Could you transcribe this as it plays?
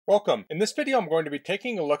Welcome. In this video I'm going to be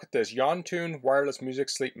taking a look at this Yontune wireless music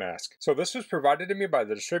sleep mask. So this was provided to me by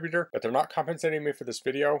the distributor, but they're not compensating me for this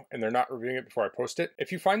video and they're not reviewing it before I post it.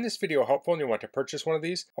 If you find this video helpful and you want to purchase one of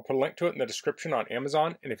these, I'll put a link to it in the description on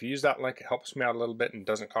Amazon, and if you use that link it helps me out a little bit and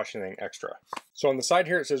doesn't cost you anything extra. So on the side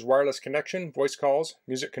here it says wireless connection, voice calls,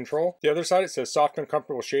 music control. The other side it says soft and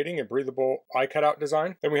comfortable shading and breathable eye cutout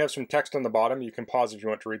design. Then we have some text on the bottom. You can pause if you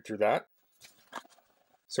want to read through that.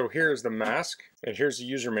 So here's the mask, and here's the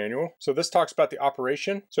user manual. So this talks about the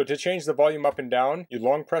operation. So to change the volume up and down, you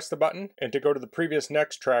long press the button, and to go to the previous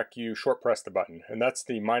next track, you short press the button, and that's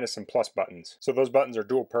the minus and plus buttons. So those buttons are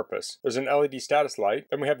dual purpose. There's an LED status light.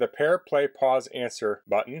 Then we have the pair, play, pause, answer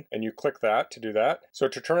button, and you click that to do that. So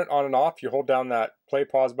to turn it on and off, you hold down that play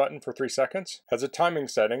pause button for 3 seconds. Has a timing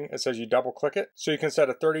setting. It says you double click it. So you can set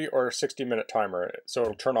a 30 or a 60-minute timer, so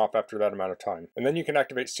it'll turn off after that amount of time. And then you can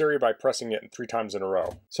activate Siri by pressing it 3 times in a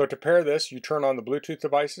row. So to pair this, you turn on the Bluetooth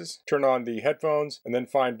devices, turn on the headphones, and then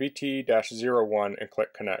find BT-01 and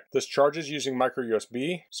click connect. This charges using micro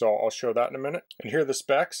USB, so I'll show that in a minute. And here are the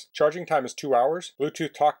specs. Charging time is 2 hours.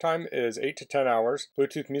 Bluetooth talk time is 8 to 10 hours.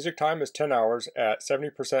 Bluetooth music time is 10 hours at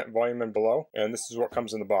 70% volume and below. And this is what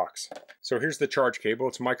comes in the box. So here's the charge cable.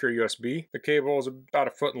 It's micro USB. The cable is about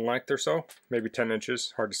 1 foot in length or so, maybe 10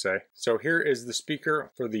 inches, hard to say. So here is the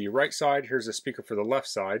speaker for the right side, here's the speaker for the left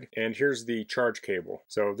side, and here's the charge cable.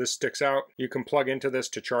 So this sticks out. You can plug into this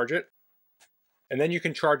to charge it. And then you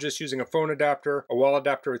can charge this using a phone adapter, a wall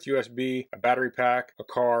adapter with USB, a battery pack, a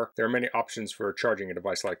car. There are many options for charging a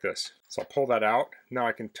device like this. So I'll pull that out. Now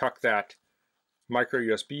I can tuck that micro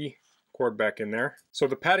USB cord back in there. So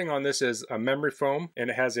the padding on this is a memory foam, and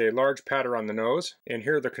it has a large pad around the nose, and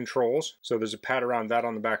here are the controls. So there's a pad around that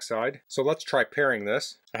on the back side. So let's try pairing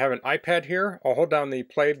this. I have an iPad here. I'll hold down the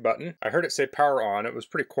play button. I heard it say power on. It was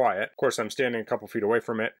pretty quiet. Of course I'm standing a couple feet away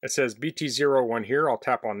from it. It says BT01 here. I'll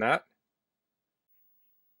tap on that.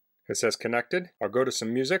 It says connected. I'll go to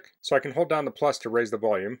some music. So I can hold down the plus to raise the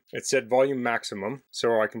volume. It said volume maximum,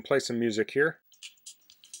 so I can play some music here.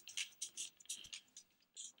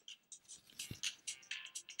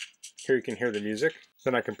 Here you can hear the music.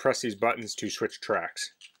 Then I can press these buttons to switch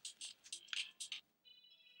tracks.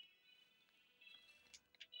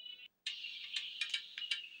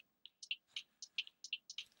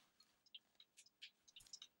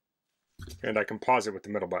 And I can pause it with the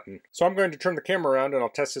middle button. So I'm going to turn the camera around and I'll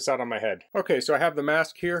test this out on my head. Okay, so I have the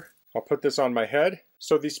mask here. I'll put this on my head.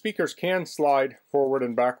 So these speakers can slide forward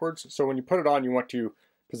and backwards. So when you put it on, you want to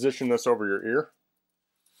position this over your ear.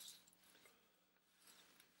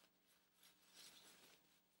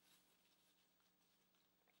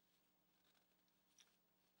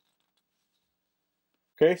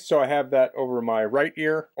 Okay, so I have that over my right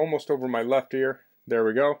ear, almost over my left ear. There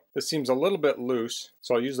we go. This seems a little bit loose,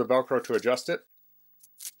 so I'll use the Velcro to adjust it.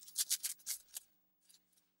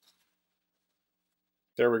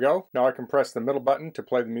 There we go. Now I can press the middle button to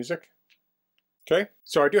play the music. Okay,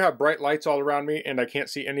 so I do have bright lights all around me and I can't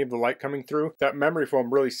see any of the light coming through. That memory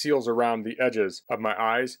foam really seals around the edges of my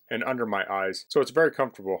eyes and under my eyes, so it's very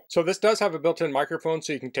comfortable. So this does have a built-in microphone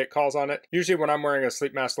so you can take calls on it. Usually when I'm wearing a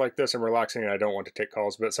sleep mask like this, I'm relaxing and I don't want to take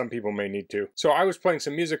calls, but some people may need to. So I was playing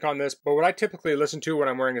some music on this, but what I typically listen to when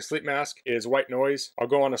I'm wearing a sleep mask is white noise. I'll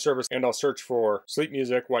go on a service and I'll search for sleep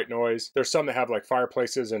music, white noise. There's some that have like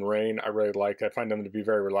fireplaces and rain I really like. I find them to be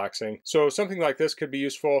very relaxing. So something like this could be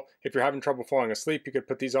useful if you're having trouble falling asleep. You could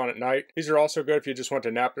put these on at night. These are also good if you just want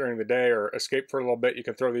to nap during the day or escape for a little bit. You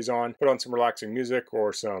can throw these on, put on some relaxing music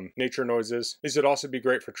or some nature noises. These would also be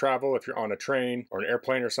great for travel if you're on a train or an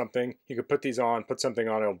airplane or something. You could put these on, put something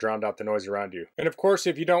on, it'll drown out the noise around you. And of course,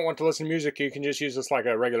 if you don't want to listen to music, you can just use this like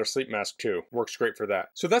a regular sleep mask too. Works great for that.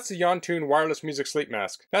 So that's the Yontune wireless music sleep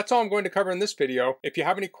mask. That's all I'm going to cover in this video. If you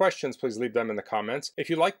have any questions, please leave them in the comments. If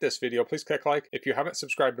you like this video, please click like. If you haven't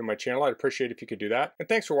subscribed to my channel, I'd appreciate if you could do that. And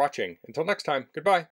thanks for watching. Until next time, goodbye.